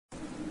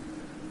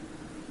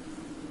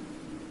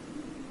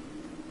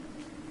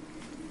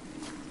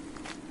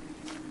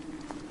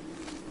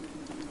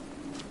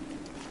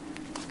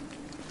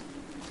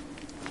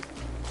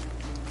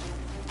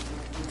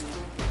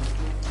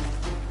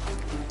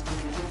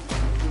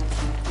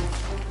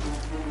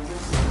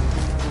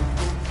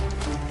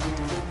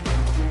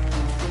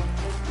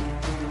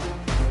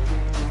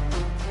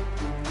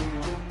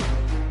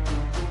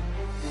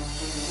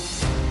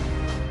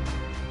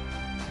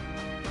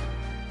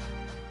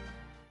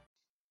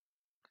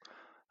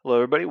Hello,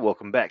 everybody.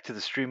 Welcome back to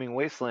the streaming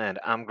wasteland.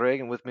 I'm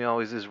Greg, and with me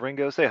always is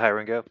Ringo. Say hi,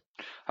 Ringo.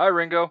 Hi,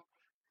 Ringo.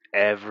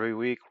 Every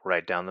week,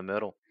 right down the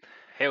middle.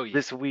 Hell yeah.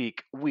 This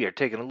week, we are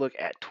taking a look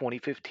at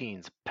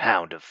 2015's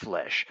Pound of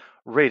Flesh,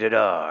 rated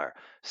R,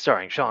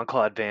 starring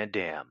Jean-Claude Van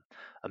Damme.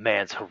 A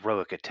man's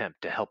heroic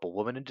attempt to help a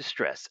woman in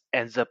distress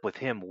ends up with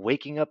him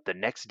waking up the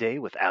next day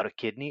without a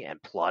kidney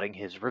and plotting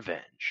his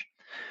revenge.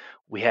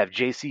 We have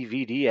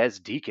JCVD as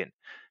Deacon,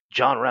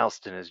 John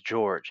Ralston as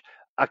George,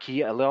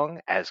 Aki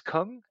Along as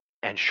Kung,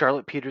 and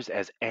Charlotte Peters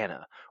as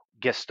Anna.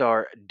 Guest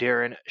star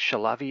Darren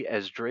Shalavi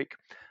as Drake.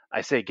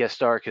 I say guest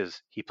star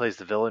because he plays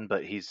the villain,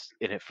 but he's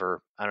in it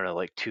for, I don't know,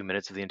 like 2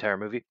 minutes of the entire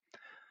movie.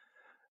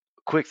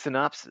 Quick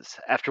synopsis.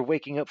 After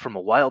waking up from a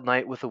wild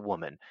night with a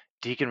woman,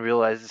 Deacon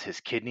realizes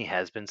his kidney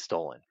has been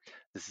stolen.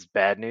 This is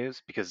bad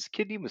news because his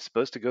kidney was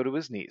supposed to go to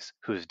his niece,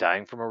 who is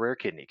dying from a rare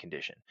kidney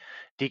condition.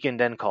 Deacon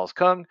then calls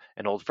Kung,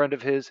 an old friend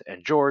of his,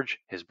 and George,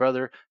 his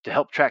brother, to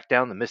help track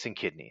down the missing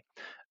kidney.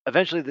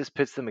 Eventually, this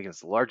pits them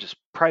against the largest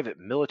private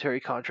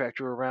military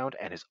contractor around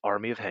and his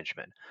army of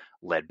henchmen,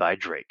 led by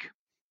Drake.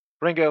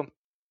 Ringo,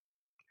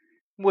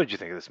 what did you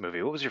think of this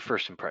movie? What was your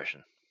first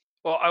impression?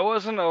 Well, I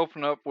wasn't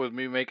open up with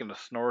me making a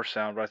snore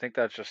sound, but I think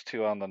that's just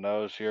too on the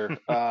nose here.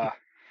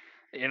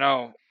 You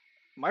know,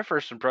 my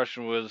first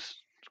impression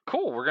was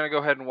cool. We're gonna go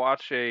ahead and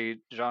watch a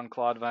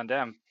Jean-Claude Van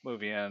Damme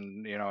movie,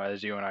 and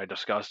as you and I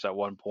discussed at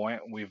one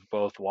point, we've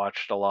both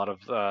watched a lot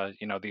of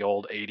the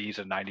old '80s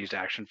and '90s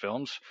action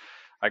films.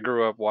 I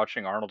grew up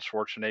watching Arnold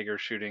Schwarzenegger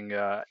shooting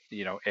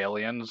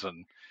aliens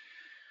and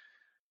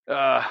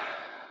uh,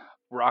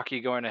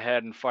 Rocky going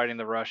ahead and fighting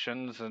the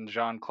Russians, and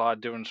Jean-Claude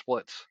doing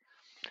splits.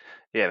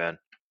 Yeah, man.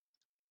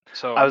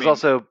 So I I was mean,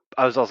 also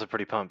I was also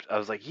pretty pumped. I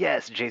was like,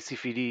 yes,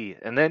 JCVD.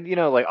 And then,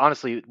 like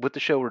honestly, with the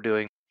show we're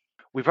doing,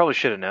 we probably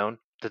should have known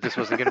that this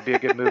wasn't going to be a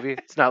good movie.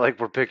 It's not like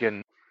we're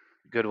picking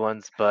good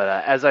ones, but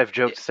as I've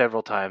joked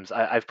several times,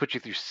 I've put you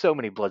through so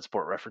many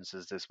Bloodsport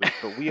references this week,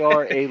 but we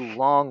are a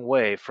long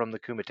way from the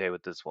Kumite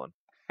with this one.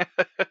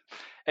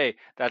 hey,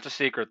 that's a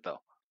secret though.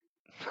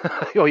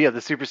 Oh yeah,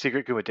 the super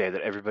secret Kumite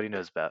that everybody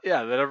knows about.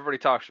 Yeah, that everybody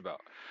talks about.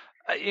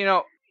 Uh, you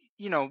know,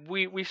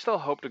 we still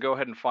hope to go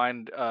ahead and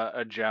find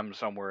a gem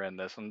somewhere in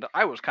this, and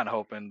I was kind of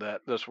hoping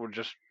that this would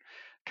just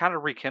kind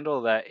of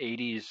rekindle that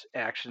 '80s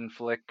action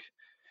flick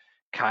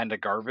kind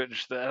of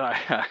garbage that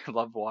I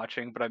love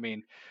watching. But I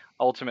mean,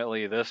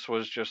 ultimately, this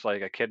was just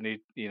like a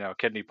kidney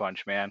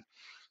punch, man.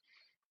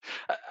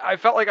 I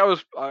felt like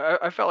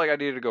I felt like I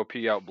needed to go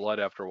pee out blood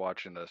after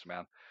watching this,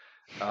 man.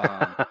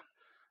 Um,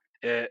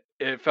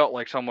 it felt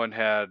like someone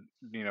had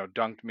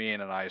dunked me in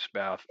an ice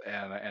bath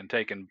and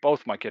taken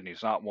both my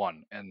kidneys, not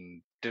one,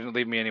 and didn't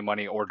leave me any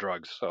money or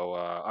drugs. So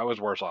I was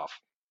worse off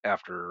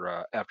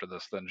after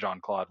this than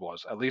Jean Claude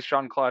was. At least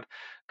Jean Claude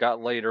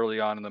got laid early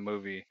on in the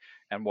movie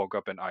and woke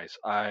up in ice.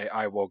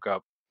 I woke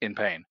up in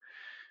pain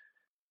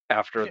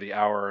after the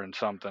hour and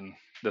something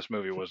this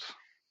movie was.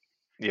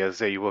 Yeah,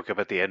 so you woke up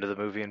at the end of the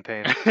movie in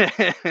pain.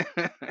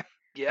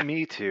 Yeah.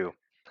 Me too.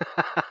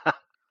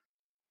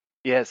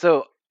 Yeah,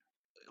 so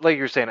like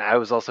you're saying, I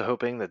was also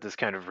hoping that this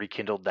kind of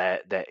rekindled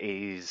that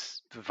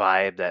 80s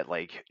vibe, that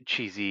like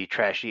cheesy,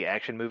 trashy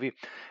action movie.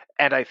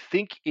 And I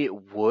think it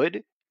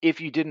would if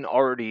you didn't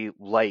already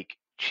like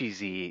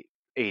cheesy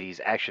 80s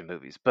action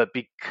movies. But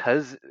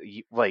because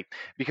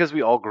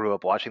we all grew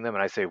up watching them,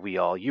 and I say we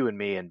all, you and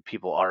me and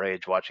people our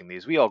age watching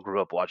these, we all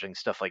grew up watching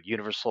stuff like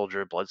Universal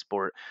Soldier,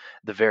 Bloodsport,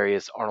 the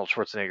various Arnold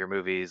Schwarzenegger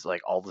movies,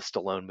 like all the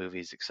Stallone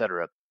movies,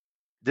 etc.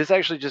 This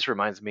actually just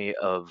reminds me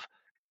of,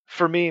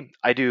 for me,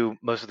 I do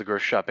most of the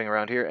grocery shopping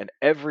around here, and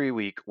every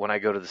week when I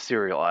go to the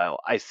cereal aisle,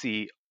 I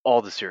see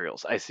all the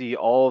cereals. I see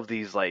all of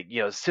these, like,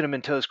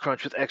 cinnamon toast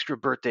crunch with extra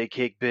birthday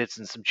cake bits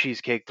and some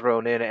cheesecake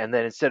thrown in, and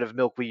then instead of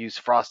milk we use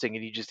frosting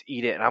and you just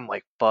eat it, and I'm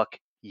like, fuck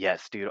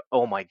yes, dude.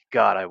 Oh my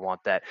god, I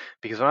want that.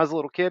 Because when I was a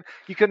little kid,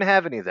 you couldn't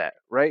have any of that,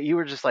 right? You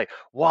were just like,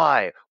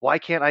 why? Why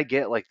can't I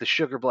get like the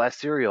Sugar Blast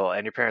cereal?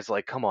 And your parents are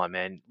like, come on,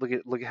 man, look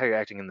at how you're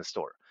acting in the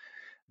store.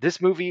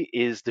 This movie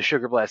is the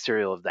Sugar Blast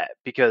cereal of that,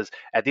 because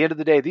at the end of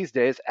the day, these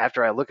days,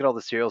 after I look at all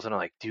the cereals and I'm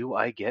like, do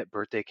I get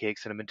birthday cake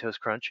cinnamon toast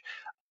crunch?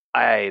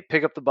 I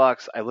pick up the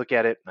box, I look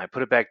at it, and I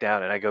put it back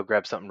down, and I go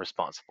grab something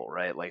responsible,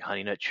 right? Like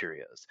Honey Nut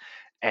Cheerios.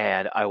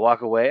 And I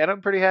walk away, and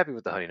I'm pretty happy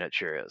with the Honey Nut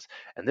Cheerios.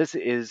 And this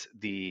is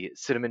the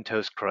Cinnamon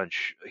Toast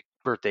Crunch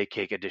birthday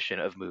cake edition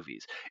of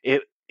movies.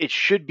 It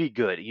should be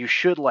good. You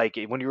should like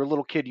it. When you were a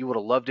little kid, you would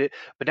have loved it,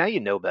 but now you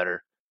know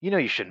better. You know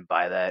you shouldn't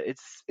buy that.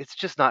 It's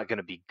just not going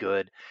to be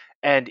good.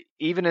 And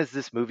even as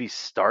this movie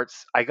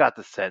starts, I got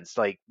the sense,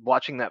 like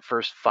watching that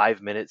first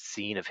 5 minute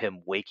scene of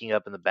him waking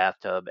up in the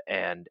bathtub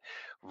and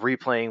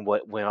replaying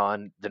what went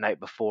on the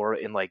night before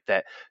in like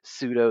that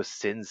pseudo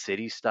Sin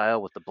City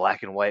style with the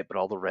black and white, but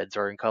all the reds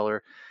are in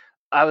color.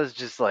 I was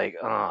just like,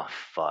 oh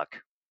fuck.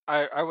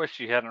 I wish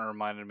you hadn't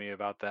reminded me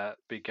about that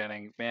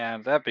beginning.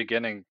 Man, that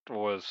beginning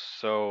was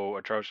so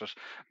atrocious.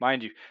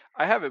 Mind you,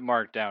 I have it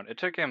marked down. It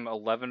took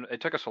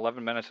us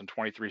 11 minutes and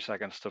 23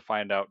 seconds to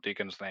find out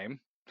Deacon's name.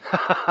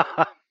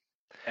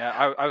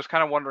 I was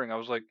kind of wondering. I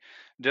was like,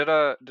 did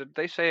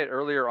they say it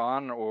earlier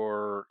on,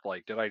 or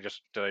like did I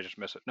just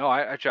miss it? No,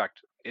 I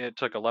checked. It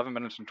took 11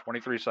 minutes and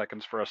 23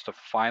 seconds for us to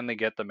finally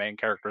get the main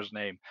character's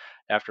name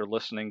after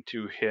listening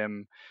to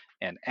him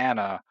and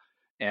Anna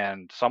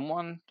and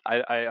someone.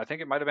 I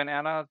think it might have been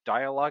Anna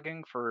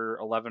dialoguing for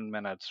 11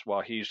 minutes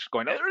while he's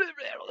going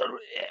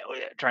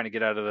trying to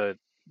get out of the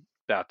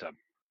bathtub.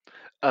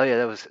 Oh yeah,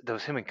 that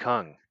was him and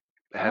Kung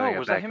Oh, having a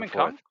was that back him and and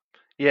forth. Kung?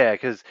 Yeah,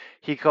 because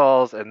he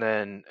calls and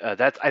then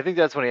that's I think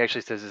that's when he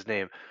actually says his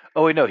name.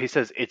 Oh wait, no, he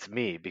says it's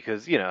me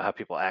because you know how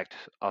people act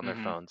on their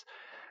Mm-hmm. phones.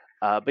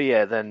 But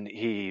yeah, then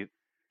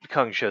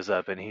Kung shows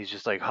up and he's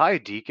just like, "Hi,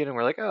 Deacon," and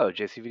we're like, "Oh,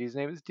 JCVD's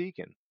name is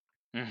Deacon."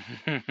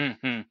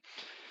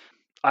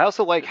 I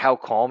also like how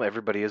calm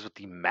everybody is with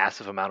the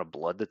massive amount of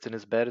blood that's in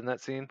his bed in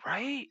that scene.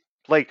 Right?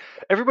 Like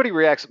everybody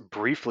reacts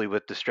briefly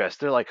with distress.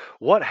 They're like,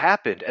 "What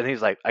happened?" And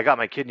he's like, "I got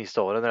my kidney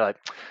stolen." And they're like,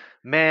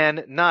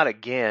 "Man, not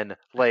again!"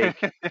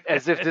 Like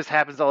as if this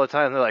happens all the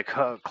time. They're like,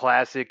 huh,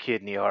 "Classic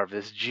kidney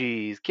harvest."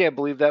 Jeez, can't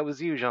believe that was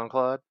you,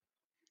 Jean-Claude.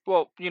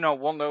 Well,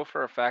 we'll know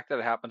for a fact that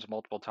it happens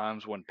multiple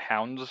times when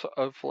pounds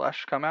of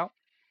flesh come out.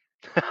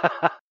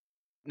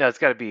 No, it's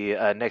got to be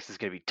next. Is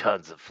going to be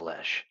tons of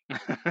flesh,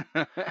 which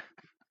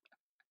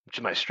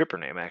is my stripper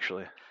name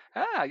actually.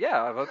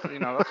 Yeah,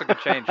 that's a good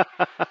change.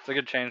 It's a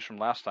good change from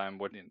last time.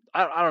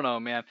 I don't know,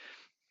 man.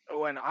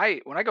 When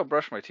I go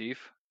brush my teeth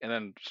and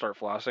then start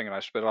flossing and I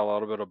spit out a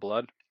little bit of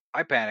blood,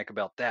 I panic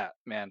about that,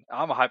 man.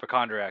 I'm a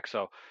hypochondriac,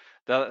 so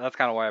that's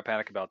kind of why I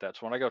panic about that.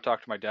 So when I go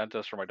talk to my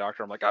dentist or my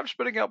doctor, I'm like, I'm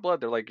spitting out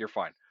blood. They're like, you're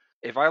fine.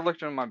 If I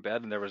looked in my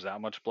bed and there was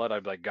that much blood,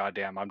 I'd be like, God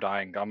damn, I'm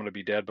dying. I'm gonna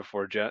be dead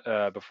before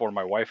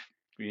my wife,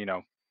 you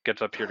know,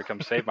 gets up here to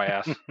come save my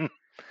ass.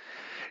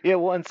 Yeah,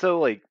 well, and so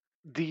like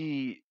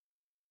the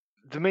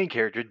the main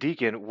character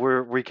Deacon,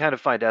 we kind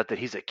of find out that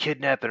he's a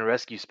kidnap and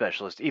rescue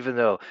specialist, even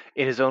though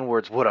in his own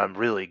words, what I'm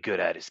really good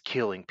at is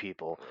killing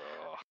people.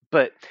 Ugh.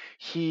 But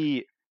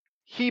he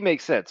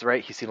makes sense,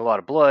 right? He's seen a lot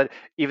of blood,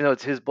 even though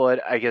it's his blood.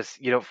 I guess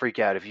you don't freak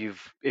out if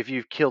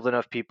you've killed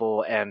enough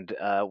people and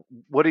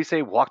what do you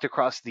say? Walked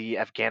across the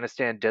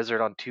Afghanistan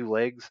desert on two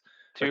legs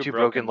or Two two broken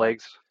broken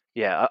legs. legs.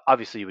 Yeah,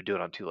 obviously you would do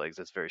it on two legs.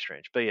 That's very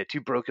strange. But yeah, two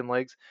broken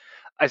legs.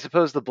 I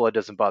suppose the blood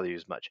doesn't bother you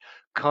as much.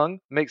 Kung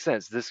makes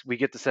sense. This we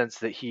get the sense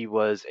that he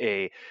was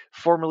a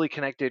formerly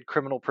connected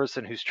criminal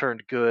person who's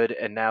turned good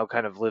and now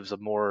kind of lives a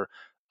more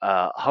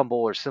humble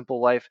or simple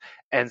life,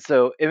 and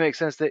so it makes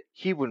sense that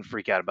he wouldn't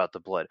freak out about the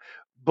blood.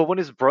 But when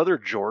his brother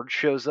George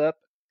shows up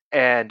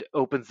and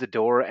opens the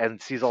door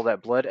and sees all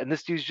that blood, and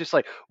this dude's just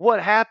like,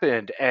 "What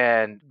happened?"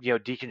 And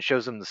Deacon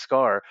shows him the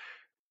scar.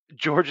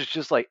 George is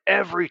just like,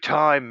 "Every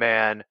time,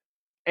 man."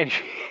 And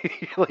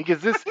like, is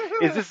this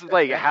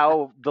like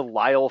how the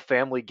Lyle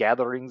family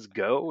gatherings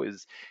go?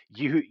 Is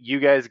you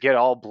guys get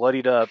all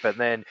bloodied up and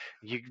then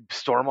you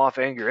storm off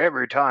anger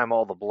every time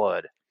all the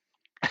blood?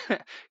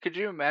 Could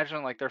you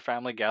imagine like their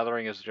family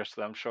gathering is just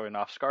them showing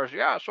off scars?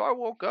 Yeah, so I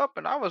woke up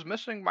and I was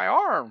missing my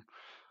arm.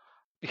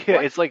 Yeah,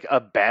 What? it's like a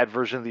bad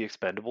version of the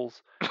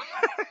Expendables.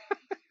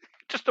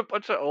 Just a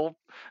bunch of old,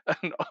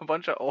 a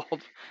bunch of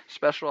old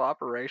special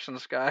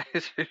operations guys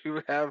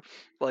who have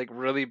like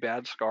really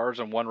bad scars,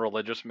 and one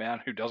religious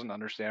man who doesn't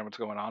understand what's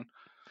going on.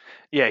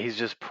 Yeah, he's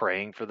just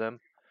praying for them.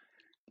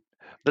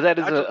 But that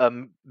is I a, just,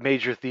 a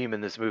major theme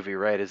in this movie,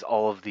 right? Is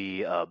all of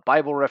the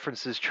Bible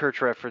references, church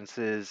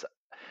references.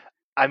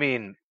 I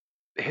mean,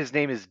 his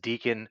name is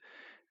Deacon.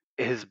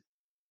 His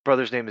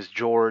brother's name is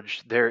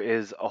George. There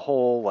is a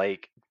whole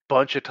like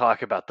bunch of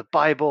talk about the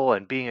Bible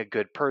and being a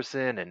good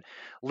person and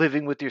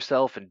living with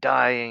yourself and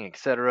dying,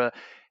 etc.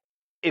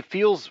 It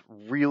feels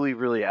really,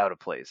 really out of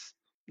place.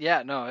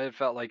 yeah, no, it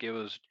felt like it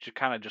was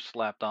kind of just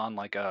slapped on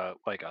like a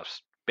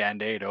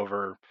band-aid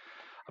over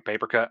a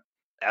paper cut.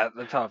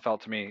 That's how it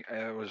felt to me.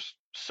 It was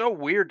so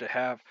weird to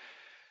have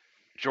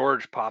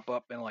George pop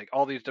up in like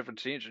all these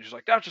different scenes, and she's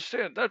like, "That's a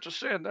sin. That's a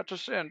sin. That's a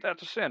sin.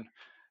 That's a sin."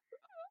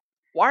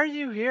 Why are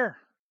you here?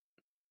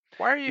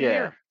 Why are you Yeah,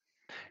 here?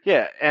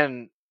 yeah,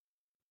 and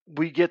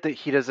we get that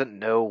he doesn't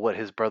know what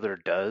his brother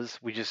does.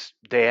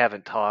 They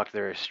haven't talked.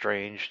 They're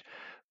estranged,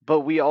 but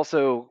we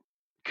also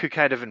could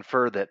kind of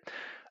infer that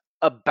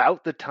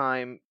about the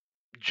time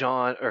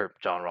John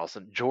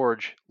Ralston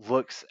George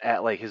looks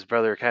at like his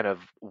brother kind of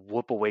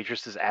whoop a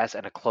waitress's ass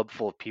in a club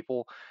full of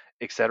people,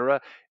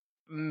 etc.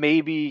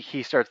 Maybe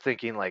he starts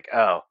thinking like,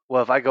 oh,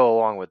 well, if I go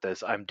along with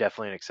this, I'm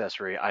definitely an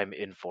accessory. I'm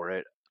in for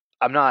it.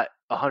 I'm not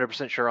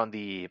 100% sure on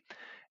the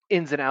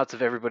ins and outs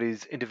of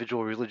everybody's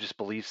individual religious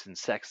beliefs and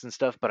sects and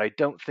stuff, but I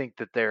don't think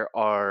that there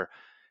are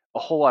a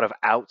whole lot of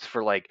outs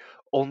for like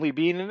only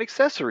being an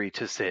accessory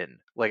to sin.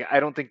 Like I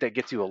don't think that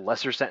gets you a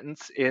lesser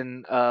sentence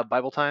in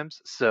Bible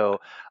times. So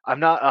I'm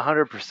not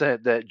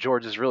 100% that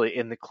George is really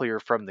in the clear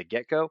from the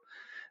get go.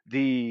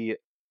 The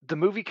the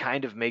movie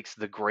kind of makes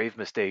the grave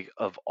mistake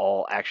of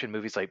all action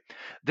movies. Like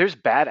there's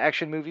bad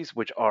action movies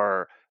which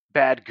are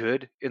bad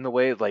good in the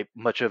way like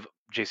much of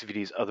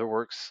JCVD's other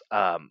works,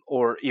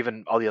 or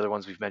even all the other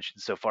ones we've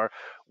mentioned so far,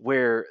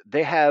 where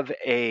they have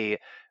a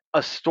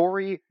a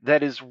story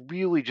that is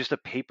really just a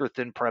paper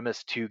thin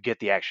premise to get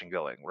the action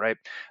going, right?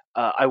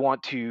 I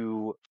want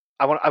to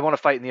I want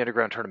to fight in the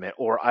underground tournament,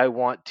 or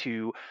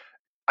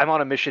I'm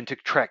on a mission to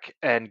trek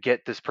and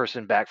get this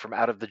person back from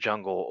out of the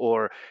jungle,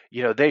 or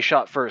they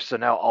shot first, so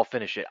now I'll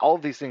finish it. All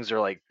of these things are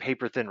like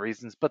paper thin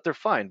reasons, but they're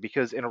fine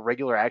because in a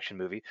regular action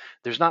movie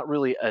there's not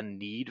really a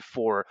need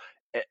for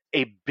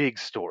a big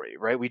story,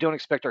 right? We don't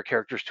expect our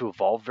characters to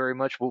evolve very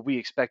much. What we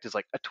expect is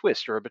like a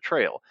twist or a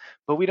betrayal,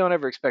 but we don't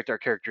ever expect our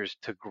characters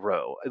to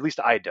grow. At least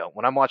I don't.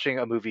 When I'm watching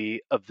a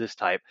movie of this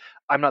type,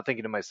 I'm not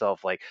thinking to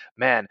myself like,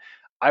 man,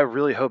 I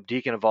really hope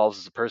Deacon evolves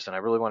as a person. I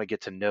really want to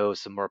get to know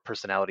some more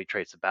personality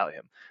traits about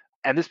him.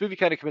 And this movie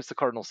kind of commits the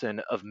cardinal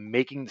sin of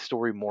making the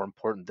story more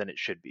important than it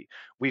should be.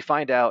 We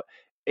find out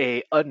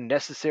a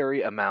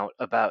unnecessary amount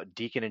about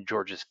Deacon and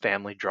George's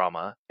family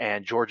drama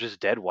and George's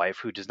dead wife,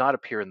 who does not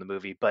appear in the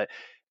movie, but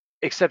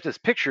except as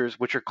pictures,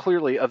 which are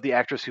clearly of the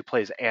actress who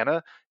plays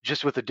Anna,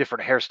 just with a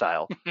different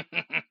hairstyle.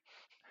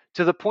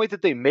 To the point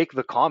that they make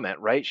the comment,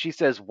 right? She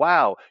says,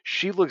 "Wow,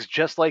 she looks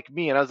just like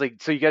me," and I was like,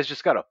 "So you guys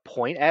just got to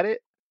point at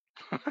it?"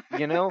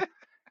 You know?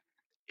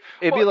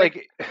 It'd be Well, they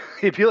like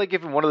it'd be like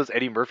if in one of those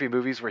Eddie Murphy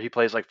movies where he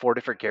plays like four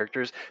different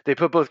characters, they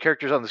put both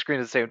characters on the screen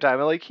at the same time.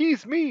 And like,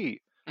 he's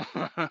me.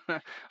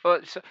 well,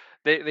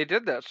 they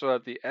did that so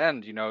at the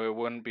end, it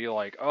wouldn't be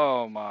like,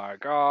 oh my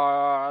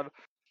god,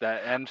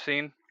 that end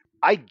scene.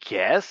 I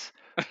guess,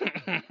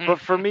 but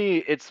for me,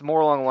 it's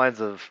more along the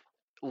lines of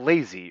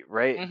lazy,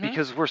 right? Hmm.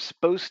 Because we're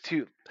supposed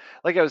to,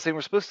 like I was saying,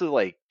 we're supposed to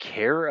like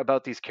care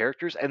about these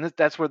characters, and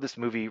that's where this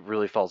movie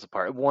really falls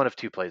apart. One of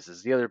two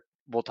places. The other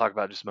we'll talk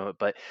about in just a moment,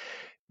 but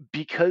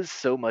because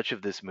so much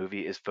of this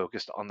movie is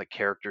focused on the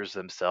characters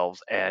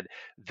themselves and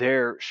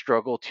their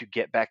struggle to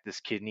get back this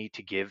kidney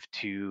to give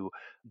to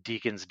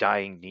Deacon's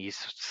dying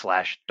niece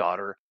slash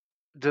daughter,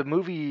 the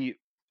movie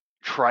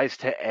tries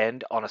to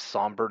end on a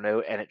somber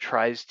note and it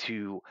tries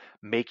to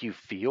make you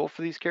feel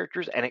for these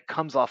characters, and it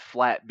comes off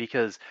flat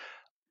because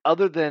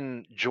other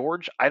than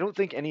George, I don't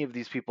think any of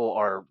these people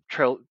are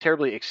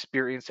terribly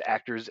experienced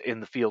actors in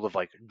the field of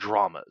like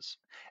dramas.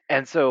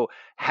 And so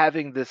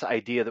having this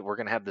idea that we're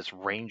going to have this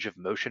range of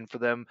motion for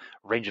them,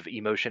 range of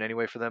emotion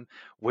anyway for them,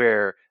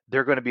 where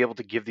they're going to be able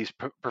to give these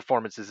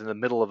performances in the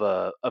middle of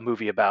a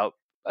movie about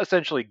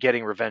essentially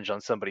getting revenge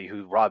on somebody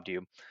who robbed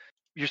you,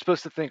 you're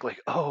supposed to think like,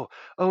 oh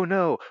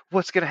no,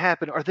 what's going to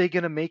happen? Are they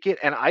going to make it?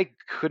 And I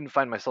couldn't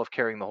find myself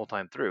caring the whole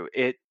time through.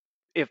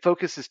 It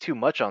focuses too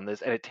much on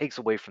this and it takes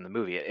away from the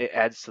movie. It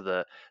adds to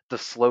the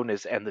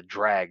slowness and the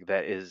drag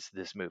that is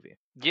this movie.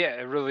 Yeah,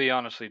 it really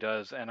honestly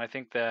does, and I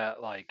think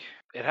that like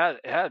it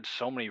had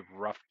so many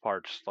rough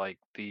parts. Like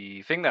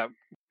the thing that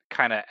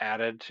kind of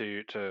added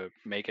to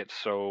make it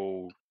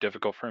so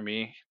difficult for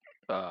me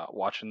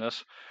watching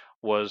this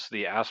was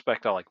the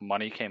aspect that like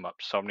money came up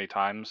so many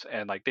times,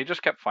 and like they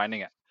just kept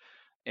finding it.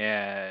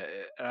 And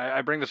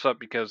I bring this up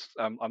because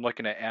I'm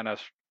looking at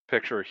Anna's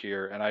picture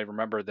here, and I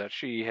remember that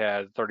she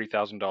had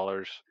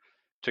 $30,000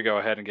 to go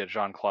ahead and get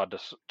Jean-Claude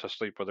to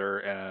sleep with her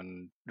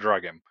and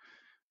drug him.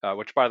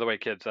 Which, by the way,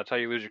 kids, that's how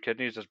you lose your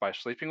kidneys is by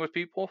sleeping with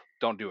people.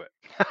 Don't do it.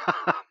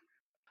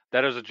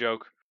 That is a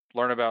joke.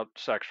 Learn about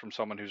sex from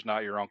someone who's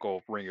not your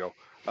uncle Ringo.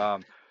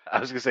 Um, I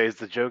was gonna say it's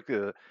the joke.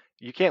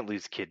 You can't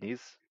lose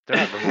kidneys; they're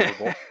not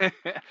removable.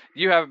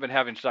 you haven't been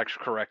having sex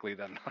correctly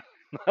then.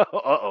 Uh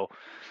oh.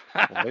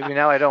 Well, maybe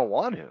now I don't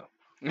want to.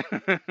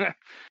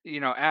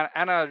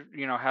 Anna,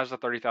 has the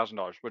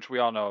 $30,000, which we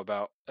all know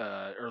about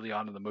early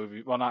on in the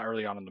movie. Well, not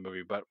early on in the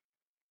movie, but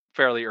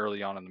fairly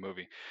early on in the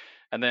movie.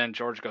 And then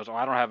George goes, "Oh,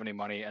 I don't have any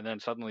money." And then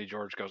suddenly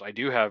George goes, "I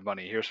do have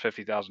money. Here's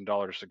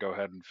 $50,000 to go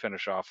ahead and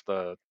finish off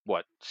the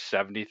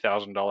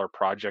 $70,000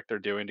 project they're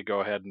doing to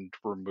go ahead and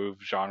remove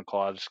Jean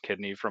Claude's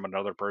kidney from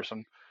another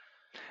person."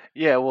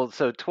 Yeah, well,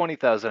 so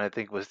 20,000 I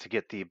think was to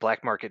get the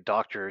black market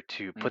doctor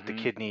to put the Hmm.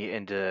 kidney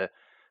into,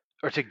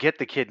 or to get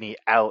the kidney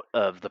out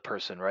of the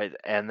person, right?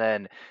 And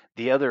then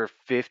the other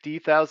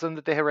 50,000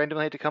 that they had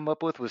randomly had to come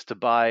up with was to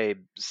buy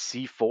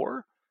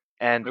C4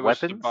 and It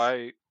was to weapons.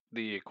 buy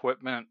the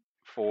equipment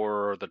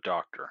for the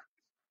doctor.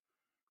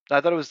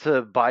 I thought it was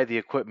to buy the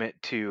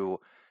equipment to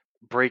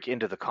break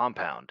into the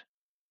compound.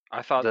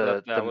 I thought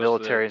that The that was the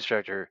military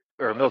instructor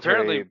or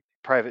apparently. military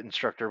private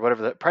instructor,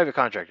 whatever, the private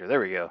contractor. There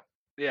we go.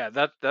 Yeah,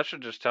 that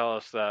should just tell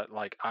us that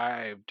like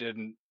I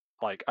didn't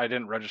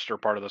register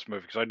part of this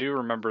movie because I do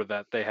remember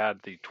that they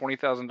had the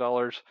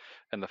 $20,000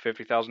 and the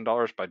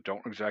 $50,000, but I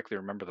don't exactly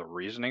remember the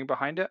reasoning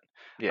behind it.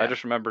 I Yeah.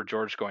 just remember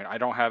George going, "I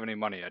don't have any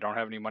money. I don't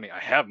have any money. I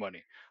have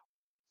money,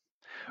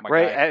 my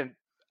Right. guy." And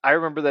I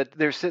remember that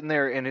they're sitting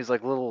there in his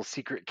like little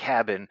secret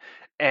cabin,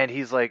 and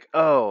he's like,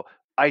 "Oh,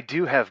 I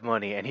do have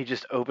money," and he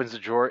just opens the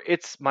drawer.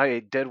 It's my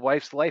dead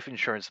wife's life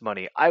insurance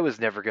money. I was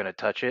never gonna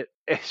touch it.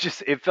 It's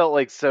just it felt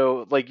like,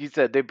 so like you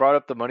said, they brought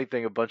up the money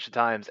thing a bunch of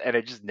times, and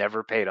it just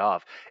never paid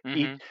off.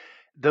 It, Hmm.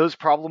 those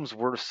problems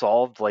were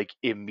solved like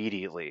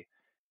immediately.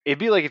 It'd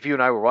be like if you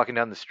and I were walking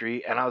down the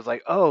street, and I was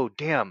like, "Oh,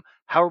 damn,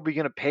 how are we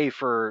gonna pay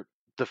for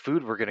the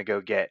food we're gonna go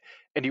get?"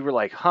 And you were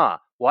like, "Huh,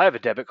 well, I have a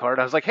debit card."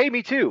 I was like, "Hey,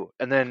 me too."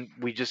 And then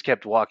we just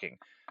kept walking.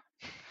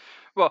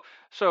 Well,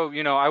 so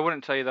I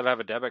wouldn't tell you that I have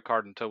a debit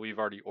card until we've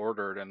already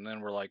ordered, and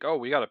then we're like, oh,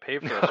 we got to pay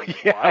for this. Oh, Well,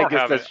 yeah, I I don't guess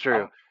have that's it.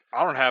 true.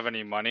 I don't have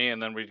any money,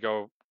 and then we'd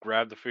go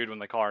grab the food when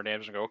they call our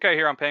names and go, okay,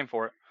 here I'm paying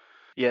for it.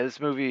 Yeah, this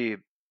movie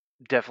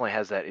definitely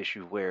has that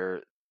issue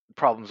where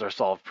problems are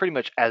solved pretty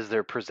much as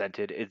they're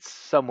presented. It's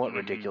somewhat Hmm.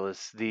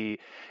 ridiculous. The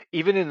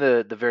Even in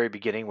the very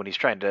beginning when he's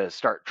trying to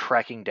start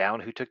tracking down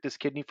who took this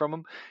kidney from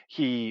him,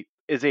 he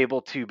is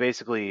able to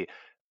basically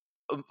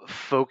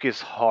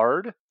focus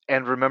hard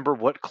and remember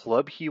what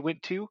club he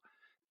went to,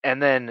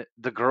 and then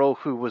the girl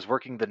who was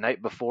working the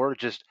night before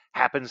just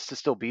happens to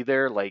still be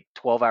there like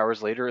 12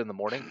 hours later in the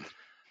morning.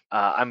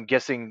 I'm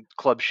guessing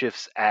club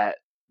shifts at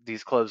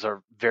these clubs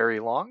are very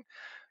long,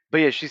 but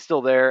yeah, she's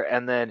still there,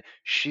 and then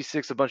she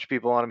sticks a bunch of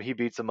people on him. He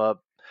beats them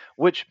up,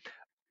 which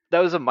that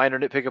was a minor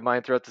nitpick of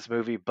mine throughout this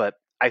movie. But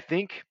I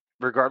think,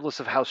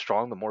 regardless of how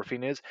strong the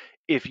morphine is,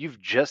 if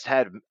you've just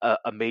had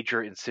a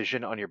major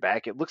incision on your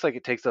back, it looks like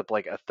it takes up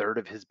like a third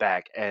of his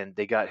back, and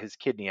they got his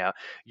kidney out.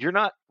 You're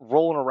not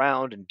rolling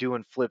around and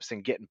doing flips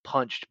and getting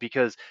punched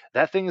because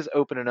that thing is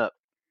opening up,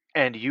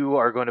 and you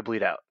are going to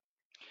bleed out.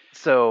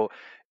 So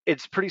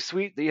it's pretty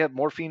sweet that you have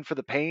morphine for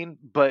the pain,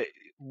 but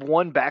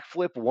one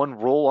backflip, one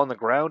roll on the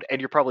ground,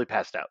 and you're probably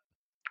passed out.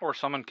 Or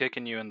someone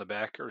kicking you in the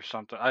back or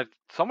something.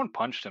 Someone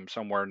punched him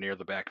somewhere near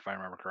the back, if I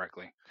remember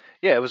correctly.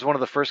 Yeah, it was one of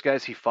the first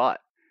guys he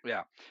fought.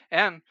 Yeah.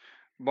 And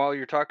while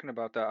you're talking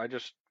about that, I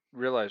just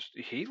realized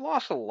he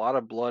lost a lot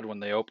of blood when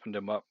they opened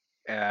him up,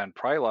 and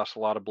probably lost a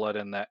lot of blood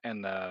in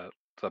the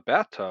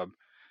bathtub.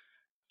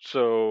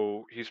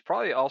 So he's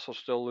probably also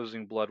still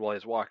losing blood while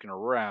he's walking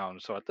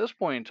around. So at this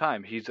point in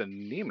time, he's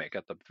anemic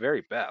at the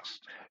very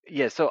best.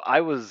 Yeah, so I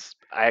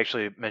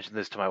actually mentioned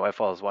this to my wife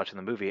while I was watching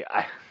the movie.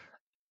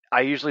 I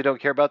usually don't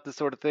care about this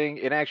sort of thing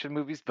in action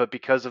movies, but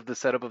because of the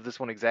setup of this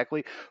one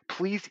exactly,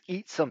 please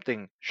eat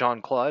something,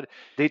 Jean-Claude.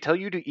 They tell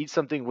you to eat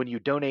something when you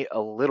donate a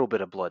little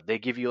bit of blood. They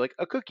give you like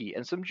a cookie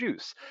and some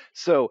juice.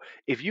 So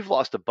if you've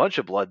lost a bunch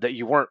of blood that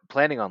you weren't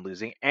planning on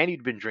losing and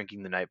you'd been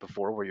drinking the night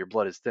before where your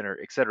blood is thinner,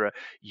 etc.,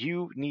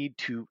 you need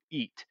to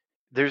eat.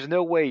 There's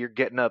no way you're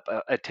getting up,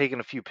 taking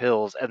a few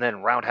pills, and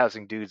then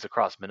roundhousing dudes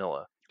across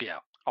Manila. Yeah.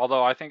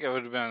 Although I think it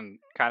would have been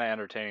kind of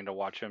entertaining to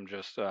watch him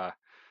just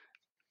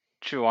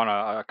chew on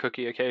a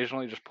cookie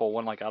occasionally, just pull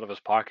one like out of his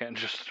pocket and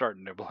just start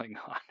nibbling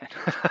on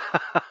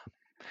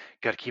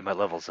Got to keep my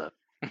levels up.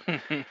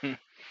 it.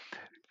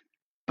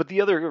 But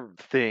the other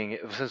thing,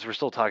 since we're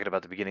still talking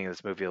about the beginning of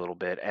this movie a little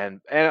bit, and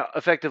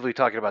effectively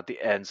talking about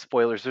the end,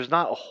 spoilers, there's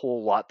not a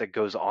whole lot that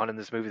goes on in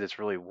this movie that's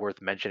really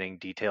worth mentioning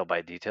detail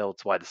by detail.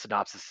 It's why the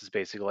synopsis is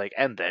basically like,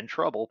 and then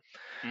trouble.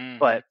 Hmm.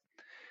 But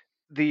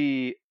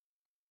the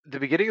the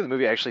beginning of the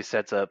movie actually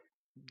sets up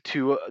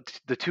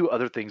the two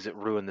other things that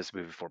ruin this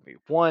movie for me.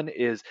 One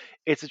is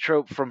it's a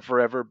trope from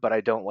forever, but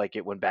I don't like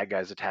it when bad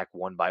guys attack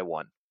one by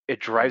one. It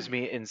drives Mm.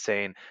 me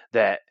insane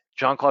that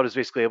Jean Claude was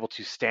basically able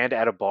to stand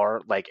at a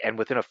bar, like, and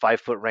within a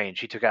 5 foot range,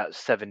 he took out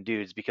 7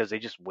 dudes because they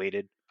just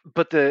waited.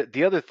 But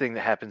the other thing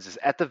that happens is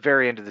at the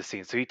very end of the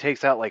scene, so he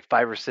takes out like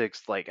 5 or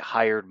 6 like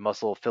hired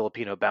muscle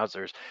Filipino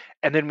bouncers,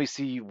 and then we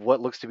see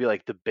what looks to be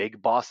like the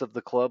big boss of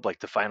the club, like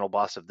the final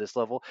boss of this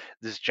level,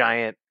 this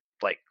giant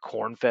like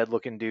corn-fed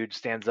looking dude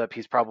stands up.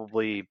 He's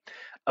probably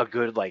a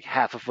good like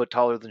half a foot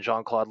taller than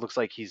Jean Claude. Looks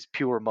like he's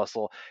pure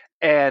muscle.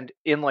 And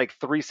in like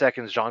 3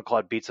 seconds, Jean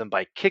Claude beats him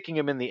by kicking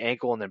him in the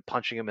ankle and then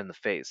punching him in the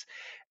face.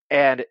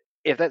 And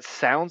if that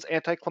sounds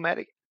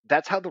anticlimactic,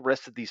 that's how the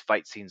rest of these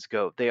fight scenes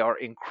go. They are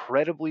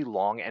incredibly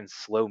long and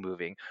slow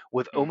moving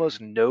with Hmm.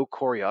 almost no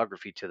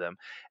choreography to them.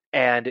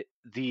 And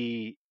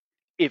the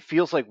it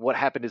feels like what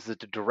happened is that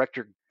the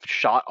director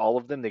shot all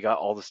of them, they got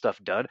all the stuff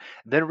done,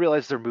 then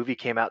realized their movie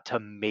came out to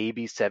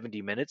maybe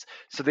 70 minutes.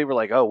 So they were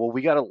like, oh, well,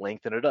 we got to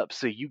lengthen it up.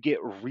 So you get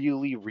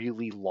really,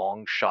 really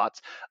long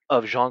shots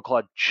of Jean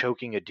Claude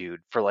choking a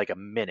dude for like a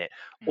minute,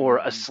 or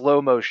a Hmm.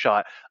 slow mo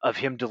shot of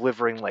him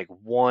delivering like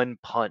one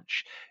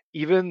punch.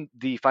 Even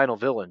the final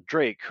villain,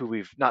 Drake, who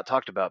we've not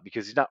talked about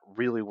because he's not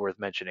really worth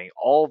mentioning,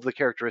 all of the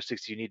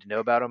characteristics you need to know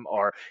about him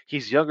are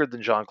he's younger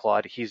than Jean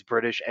Claude, he's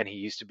British, and he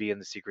used to be in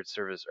the Secret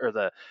Service or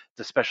the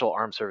Special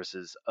Armed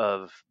Services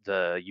of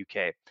the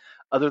UK.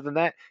 Other than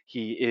that,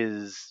 he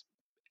is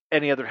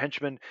any other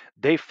henchman.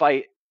 They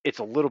fight. It's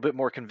a little bit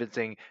more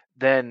convincing.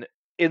 Then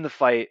in the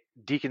fight,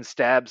 Deacon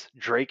stabs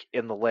Drake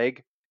in the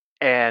leg,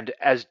 and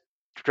as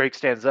Drake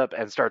stands up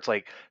and starts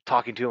like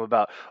talking to him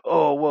about,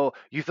 oh well,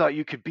 you thought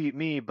you could beat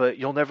me, but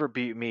you'll never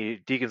beat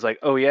me. Deacon's like,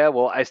 oh yeah,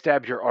 well I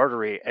stabbed your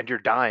artery and you're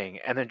dying,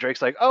 and then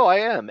Drake's like, oh I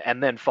am,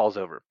 and then falls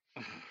over.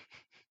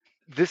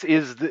 This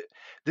is the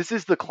this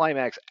is the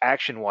climax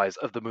action wise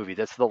of the movie.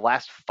 That's the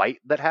last fight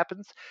that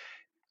happens.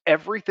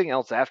 Everything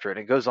else after it,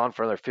 and it goes on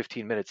for another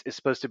 15 minutes, is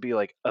supposed to be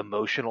like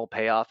emotional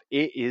payoff.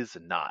 It is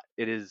not.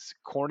 It is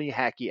corny,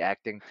 hacky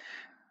acting.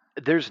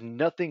 There's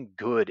nothing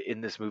good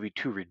in this movie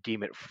to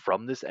redeem it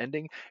from this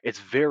ending. It's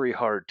very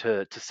hard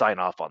to sign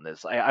off on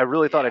this. I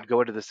really thought Yeah. I'd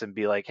go into this and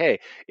be like, hey,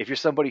 if you're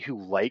somebody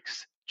who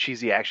likes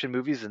cheesy action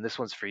movies and this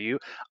one's for you,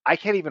 I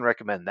can't even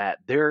recommend that.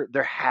 There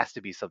has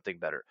to be something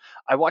better.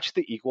 I watched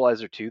The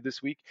Equalizer 2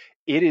 this week.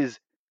 It is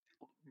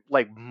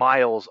like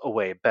miles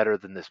away better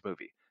than this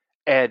movie.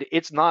 And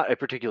it's not a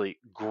particularly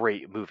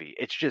great movie.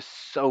 It's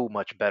just so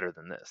much better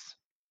than this.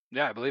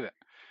 Yeah, I believe it.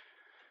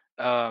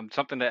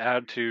 Something to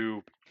add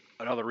to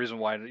another reason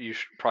why you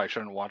probably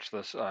shouldn't watch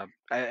this.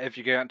 If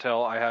you can't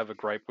tell, I have a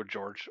gripe with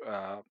George,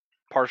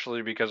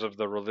 partially because of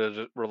the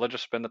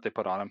religious spin that they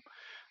put on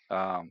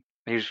him.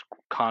 He's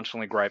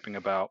constantly griping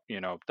about,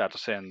 that's a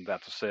sin,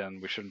 that's a sin,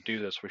 we shouldn't do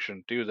this, we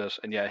shouldn't do this,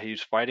 and yet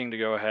he's fighting to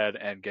go ahead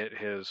and get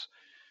his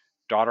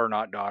daughter,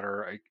 not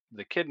daughter,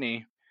 the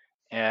kidney.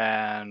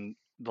 And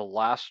the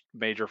last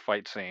major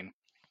fight scene,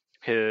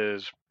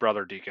 his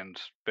brother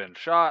Deacon's been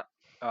shot.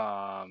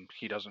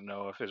 He doesn't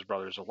know if his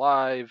brother's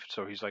alive,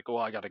 so he's like, "Well,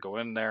 I got to go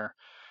in there."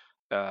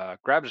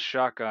 Grabs a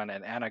shotgun,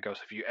 and Anna goes,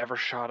 "Have you ever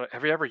shot it?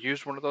 Have you ever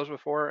used one of those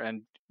before?"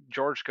 And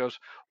George goes,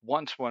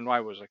 "Once when I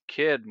was a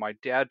kid, my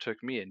dad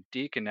took me and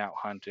Deacon out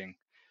hunting."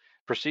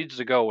 Proceeds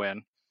to go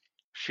in,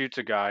 shoots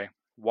a guy,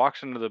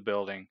 walks into the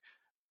building,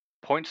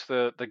 points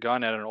the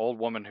gun at an old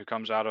woman who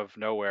comes out of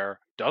nowhere.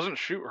 Doesn't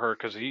shoot her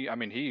because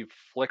he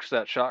flicks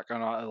that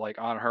shotgun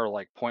on her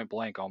like point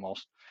blank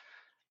almost.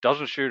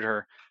 Doesn't shoot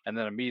her, and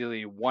then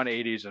immediately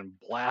 180s and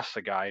blasts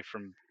a guy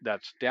from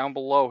that's down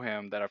below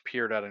him that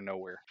appeared out of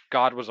nowhere.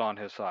 God was on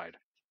his side.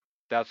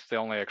 That's the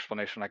only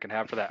explanation I can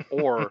have for that.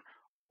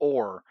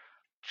 Or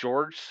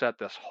George set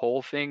this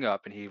whole thing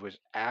up, and he was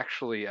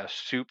actually a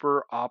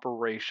super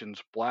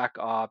operations black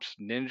ops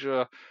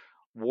ninja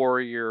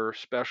warrior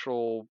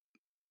special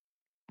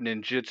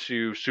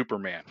ninjutsu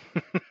Superman.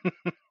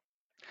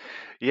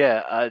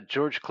 Yeah,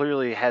 George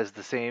clearly has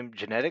the same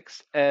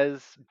genetics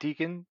as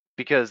Deacon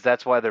because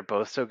that's why they're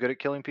both so good at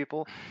killing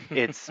people.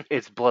 It's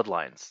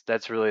bloodlines.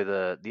 That's really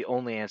the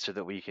only answer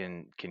that we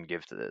can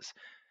give to this.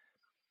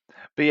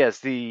 But yes,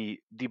 the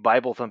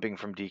Bible thumping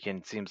from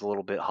Deacon seems a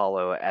little bit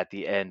hollow at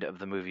the end of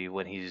the movie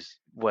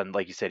when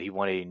like you said he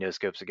 180 no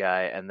scopes a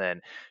guy and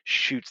then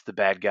shoots the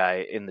bad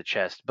guy in the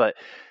chest, but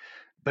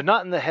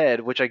not in the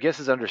head, which I guess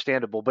is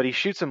understandable. But he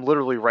shoots him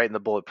literally right in the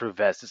bulletproof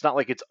vest. It's not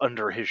like it's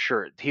under his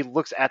shirt. He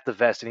looks at the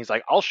vest and he's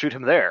like, "I'll shoot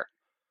him there."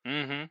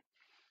 Mm-hmm.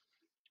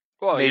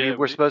 Well, Maybe yeah.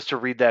 we're supposed to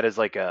read that as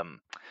like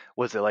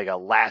was it like a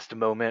last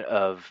moment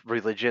of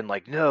religion?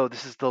 Like, no,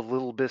 this is the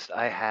little bit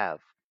I have,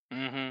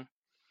 Mm-hmm.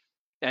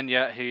 And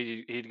yet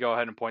he'd go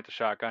ahead and point the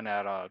shotgun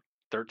at a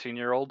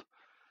 13-year-old.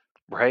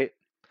 right?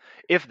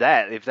 If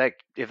that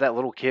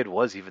little kid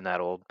was even that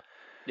old,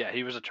 Yeah,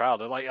 he was a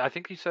child. Like I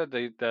think he said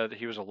that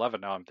he was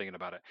 11. Now I'm thinking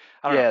about it.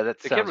 I don't know. yeah,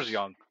 The kid was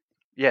young.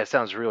 it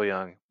sounds real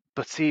young.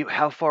 But see,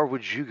 how far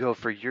would you go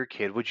for your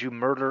kid? Would you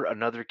murder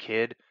another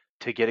kid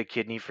to get a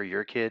kidney for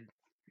your kid?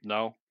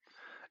 No,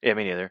 Yeah,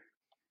 me neither.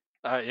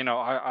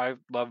 I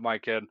love my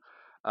kid.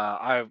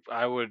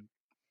 I would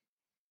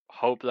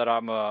hope that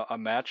I'm a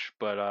match,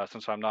 but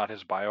since I'm not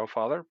his bio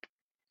father,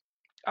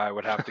 I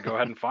would have to go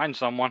ahead and find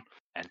someone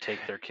and take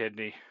their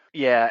kidney.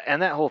 Yeah,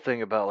 and that whole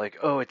thing about like,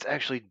 oh, it's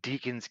actually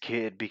Deacon's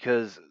kid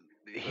because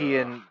he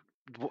Ugh.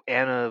 and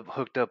Anna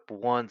hooked up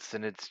once,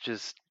 and it's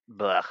just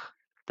blech.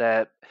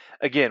 That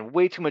again,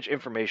 way too much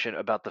information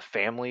about the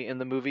family in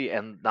the movie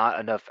and not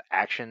enough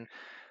action.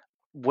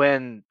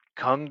 When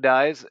Kung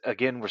dies,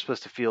 again, we're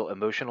supposed to feel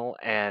emotional,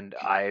 and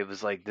I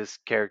was like, this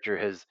character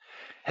has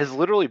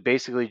literally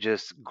basically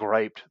just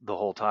griped the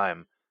whole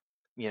time.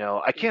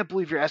 I can't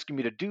believe you're asking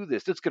me to do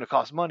this. It's going to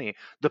cost money.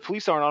 The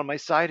police aren't on my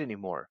side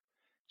anymore.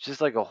 It's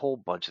just like a whole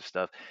bunch of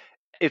stuff.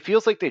 It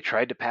feels like they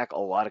tried to pack a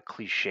lot of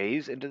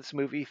cliches into this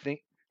movie.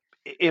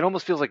 It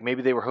almost feels like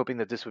maybe they were hoping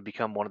that this would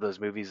become one of those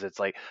movies that's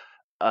like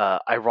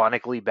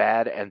ironically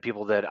bad, and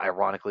people that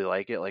ironically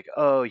like it, like,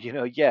 oh,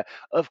 yeah,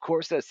 of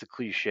course that's the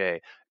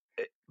cliche.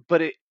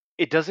 But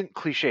it doesn't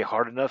cliche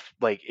hard enough.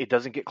 Like it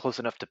doesn't get close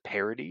enough to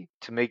parody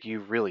to make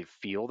you really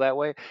feel that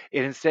way.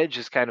 It instead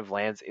just kind of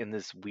lands in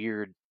this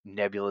weird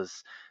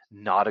nebulous,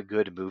 not a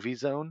good movie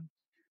zone.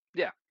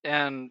 Yeah,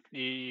 and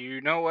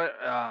you know what?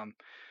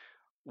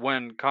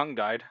 When Kong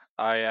died,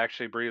 I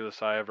actually breathed a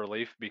sigh of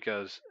relief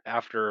because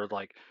after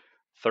like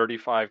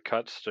 35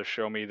 cuts to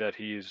show me that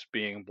he's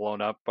being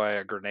blown up by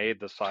a grenade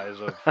the size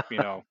of,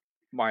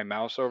 my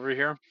mouse over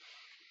here,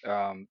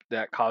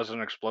 that caused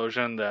an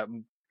explosion that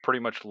pretty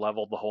much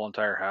leveled the whole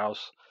entire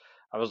house.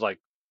 I was like,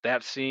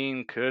 that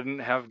scene couldn't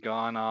have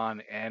gone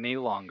on any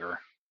longer.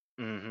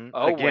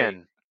 Oh,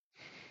 wait.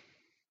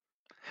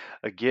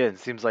 Again,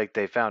 seems like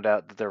they found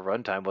out that their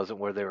runtime wasn't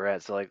where they were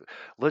at. So like,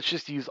 let's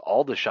just use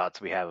all the shots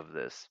we have of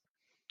this.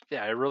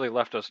 Yeah, it really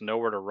left us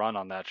nowhere to run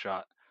on that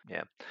shot.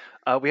 Yeah.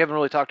 We haven't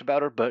really talked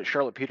about her, but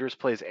Charlotte Peters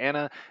plays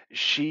Anna.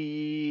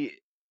 She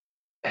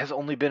has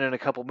only been in a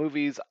couple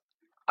movies.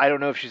 I don't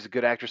know if she's a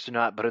good actress or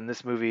not, but in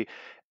this movie,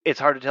 it's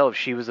hard to tell if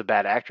she was a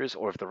bad actress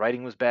or if the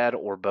writing was bad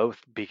or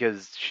both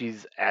because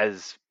she's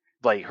as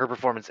like her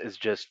performance is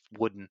just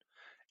wooden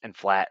and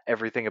flat.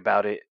 Everything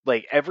about it,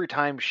 like every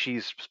time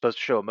she's supposed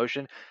to show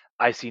emotion,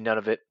 I see none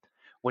of it.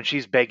 When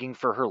she's begging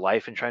for her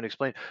life and trying to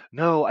explain,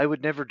 no, I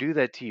would never do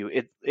that to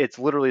you. It's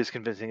literally as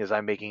convincing as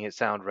I'm making it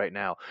sound right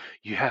now.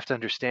 You have to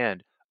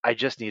understand. I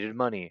just needed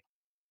money.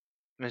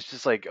 And it's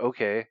just like,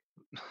 okay,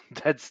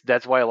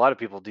 that's why a lot of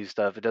people do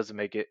stuff. It doesn't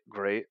make it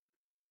great.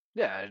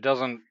 Yeah, it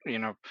doesn't.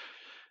 You,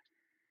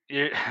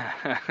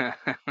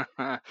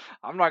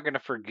 I'm not gonna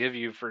forgive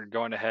you for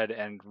going ahead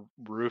and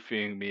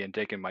roofing me and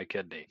taking my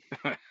kidney.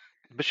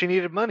 But she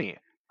needed money.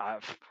 I,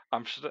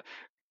 I'm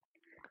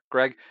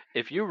Greg.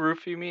 If you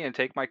roofie me and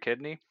take my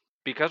kidney,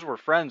 because we're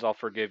friends, I'll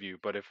forgive you.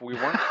 But if we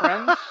weren't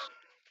friends,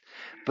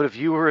 But if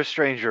you were a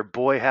stranger,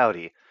 boy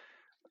howdy,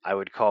 I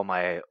would call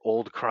my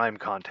old crime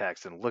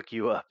contacts and look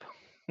you up.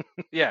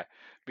 yeah.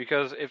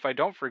 Because if I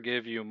don't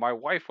forgive you, my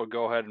wife would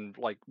go ahead and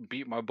like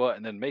beat my butt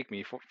and then make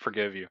me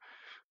forgive you.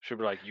 She'd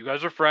be like, "You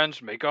guys are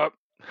friends. Make up."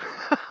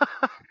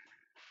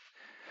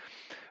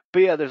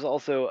 But yeah, there's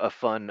also a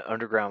fun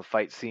underground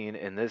fight scene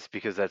in this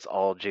because that's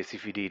all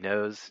JCVD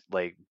knows.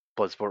 Like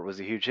Bloodsport was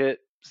a huge hit,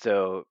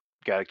 so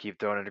got to keep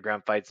throwing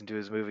underground fights into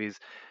his movies.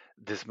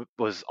 This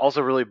was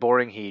also really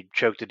boring. He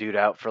choked a dude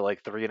out for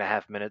like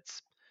 3.5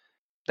 minutes.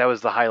 That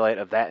was the highlight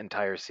of that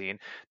entire scene.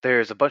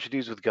 There's a bunch of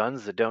dudes with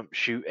guns that don't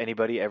shoot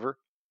anybody ever.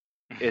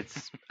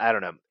 It's I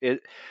don't know.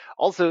 It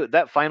also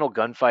that final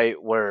gunfight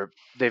where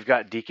they've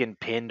got Deacon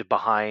pinned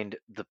behind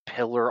the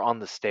pillar on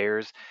the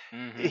stairs.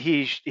 Mm-hmm.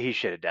 He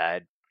should have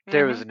died.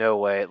 There Mm-hmm. was no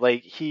way.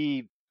 Like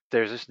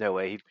there's just no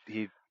way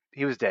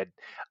he was dead.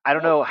 I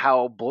don't Well, know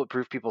how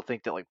bulletproof people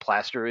think that like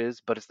plaster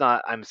is, but it's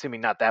not. I'm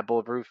assuming not that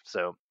bulletproof.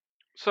 So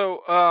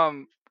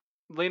so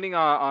leaning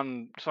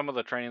on some of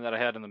the training that I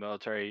had in the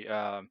military,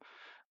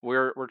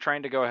 we're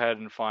trying to go ahead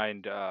and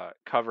find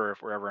cover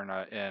if we're ever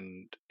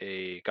in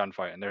a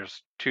gunfight, and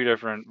there's two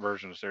different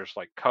versions. There's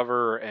like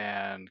cover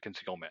and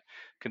concealment.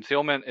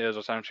 Concealment is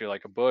essentially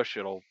like a bush.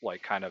 It'll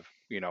like kind of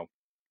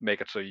make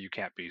it so you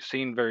can't be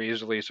seen very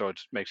easily, so it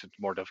makes it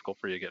more difficult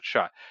for you to get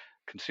shot.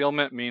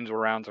 Concealment means a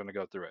round's going to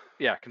go through it.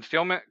 Yeah,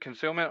 concealment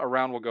a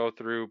round will go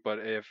through, but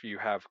if you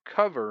have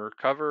cover,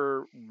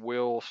 cover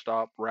will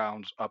stop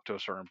rounds up to a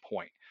certain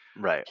point.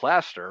 right.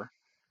 Plaster,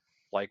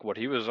 like what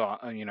he was on,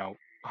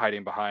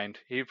 hiding behind,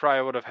 he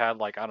probably would have had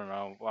like I don't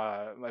know,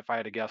 if I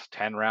had to guess,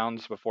 10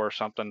 rounds before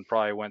something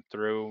probably went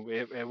through.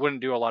 It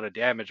wouldn't do a lot of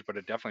damage, but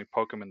it definitely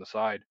poke him in the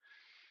side.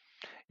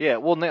 Yeah,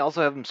 well, and they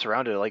also have him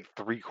surrounded like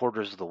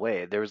 3/4 of the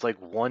way. There was like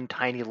one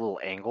tiny little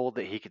angle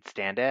that he could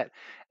stand at,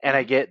 and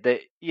I Hmm. get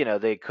that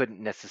they couldn't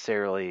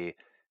necessarily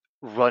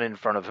run in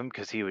front of him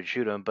because he would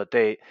shoot him. But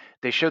they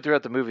showed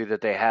throughout the movie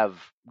that they have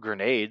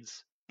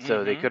grenades,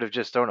 so they Hmm. could have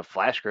just thrown a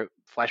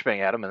flashbang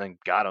at him and then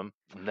got him,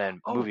 and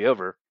then Oh, movie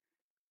over.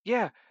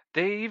 yeah,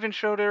 they even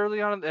showed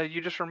early on.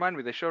 You just reminded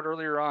me. They showed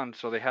earlier on.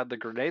 So they had the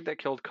grenade that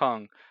killed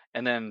Kung,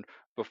 and then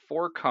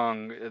before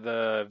Kung,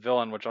 the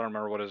villain, which I don't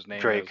remember what his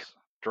name Drake. is,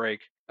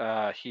 Drake.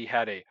 He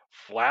had a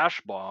flash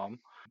bomb.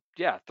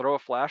 Yeah, throw a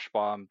flash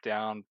bomb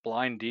down.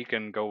 Blind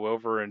Deacon go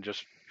over and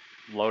just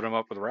load him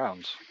up with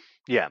rounds.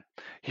 Yeah,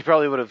 he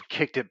probably would have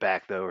kicked it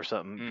back though or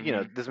something.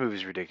 Hmm. This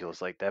movie's ridiculous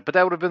like that. But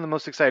that would have been the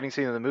most exciting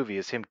scene in the movie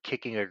is him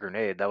kicking a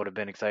grenade. That would have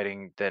been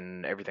exciting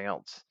than everything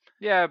else.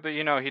 Yeah, but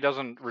he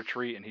doesn't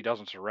retreat and he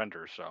doesn't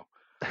surrender. So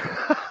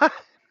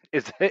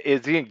Is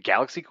he in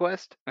Galaxy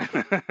Quest?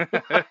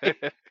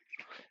 Is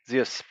he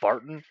a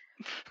Spartan?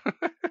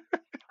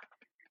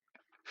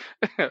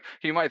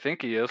 he might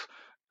think he is.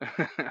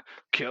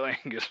 Killing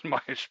is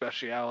my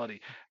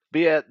speciality. But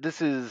yeah,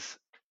 this is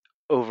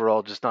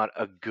overall just not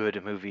a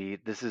good movie.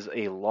 This is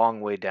a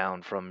long way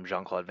down from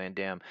Jean-Claude Van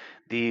Damme.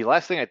 The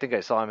last thing I think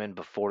I saw him in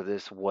before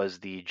this was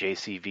the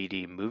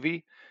JCVD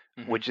movie,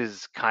 Hmm. which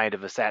is kind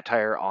of a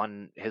satire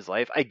on his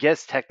life. I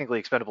guess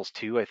technically Expendables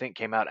 2 I think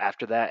came out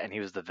after that and he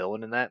was the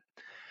villain in that.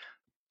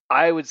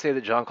 I would say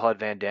that Jean-Claude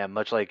Van Damme,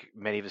 much like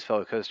many of his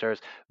fellow co-stars,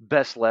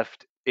 best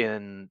left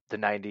in the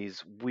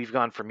 90s. We've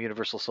gone from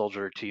Universal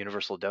Soldier to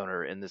Universal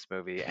Donor in this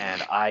movie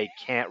and I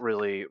can't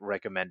really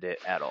recommend it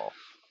at all.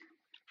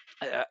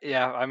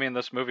 Yeah, I mean,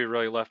 this movie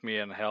really left me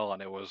in hell,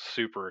 and it was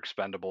super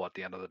expendable at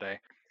the end of the day.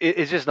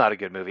 It's just not a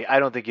good movie. I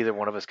don't think either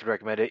one of us could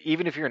recommend it.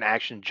 Even if you're an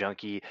action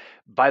junkie,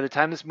 by the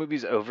time this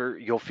movie's over,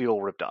 you'll feel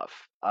ripped off.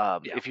 Yeah.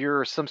 If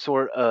you're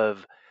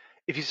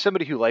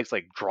somebody who likes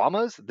like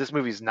dramas, this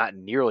movie's not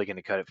nearly going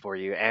to cut it for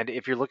you. And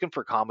if you're looking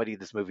for comedy,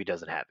 this movie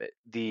doesn't have it.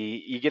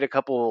 You get a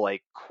couple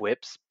like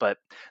quips, but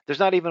there's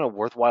not even a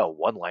worthwhile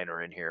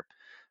one-liner in here.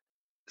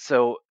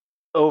 So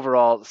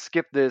overall,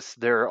 skip this.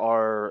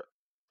 There's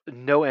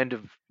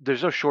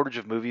no shortage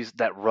of movies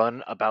that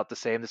run about the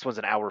same. This one's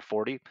an hour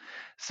 40.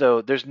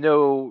 So there's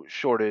no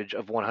shortage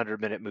of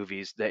 100-minute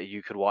movies that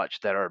you could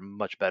watch that are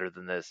much better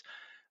than this.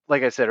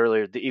 Like I said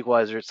earlier, The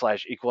Equalizer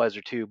 /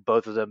 Equalizer 2,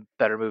 both of them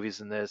better movies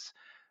than this.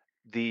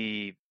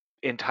 The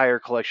entire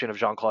collection of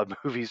Jean-Claude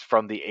movies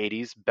from the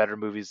 80s, better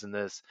movies than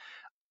this.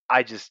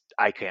 I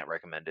can't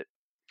recommend it.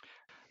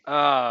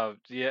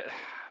 Yeah,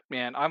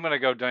 man, I'm gonna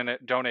go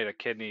donate a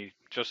kidney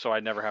just so I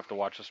never have to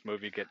watch this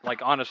movie again.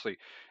 Like honestly,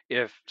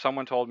 if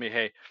someone told me,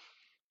 "Hey,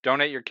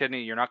 donate your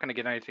kidney, you're not gonna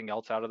get anything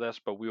else out of this,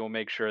 but we will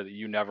make sure that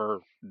you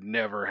never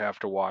have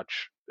to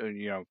watch,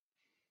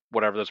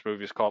 whatever this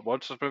movie is called.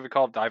 What's this movie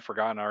called? I've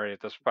forgotten already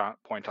at this point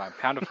in time.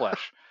 Pound of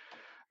Flesh.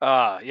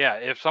 Yeah,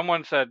 if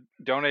someone said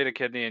donate a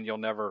kidney and you'll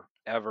never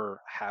ever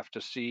have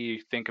to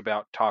see, think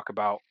about, talk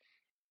about,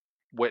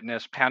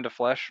 witness Pound of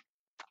Flesh,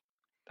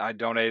 I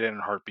donate it in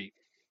a heartbeat.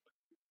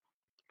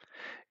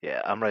 Yeah,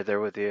 I'm right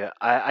there with you.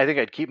 I think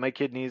I'd keep my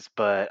kidneys,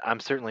 but I'm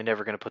certainly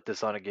never going to put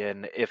this on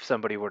again. If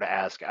somebody were to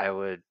ask, I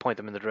would point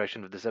them in the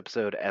direction of this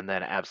episode and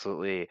then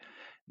absolutely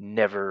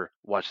never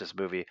watch this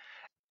movie.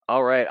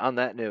 All right, on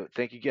that note,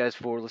 thank you guys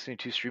for listening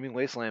to Streaming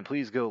Wasteland.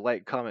 Please go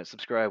like, comment,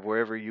 subscribe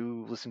wherever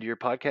you listen to your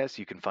podcast.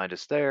 You can find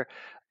us there.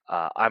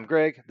 I'm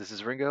Greg, this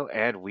is Ringo,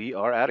 and we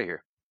are out of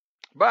here.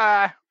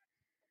 Bye.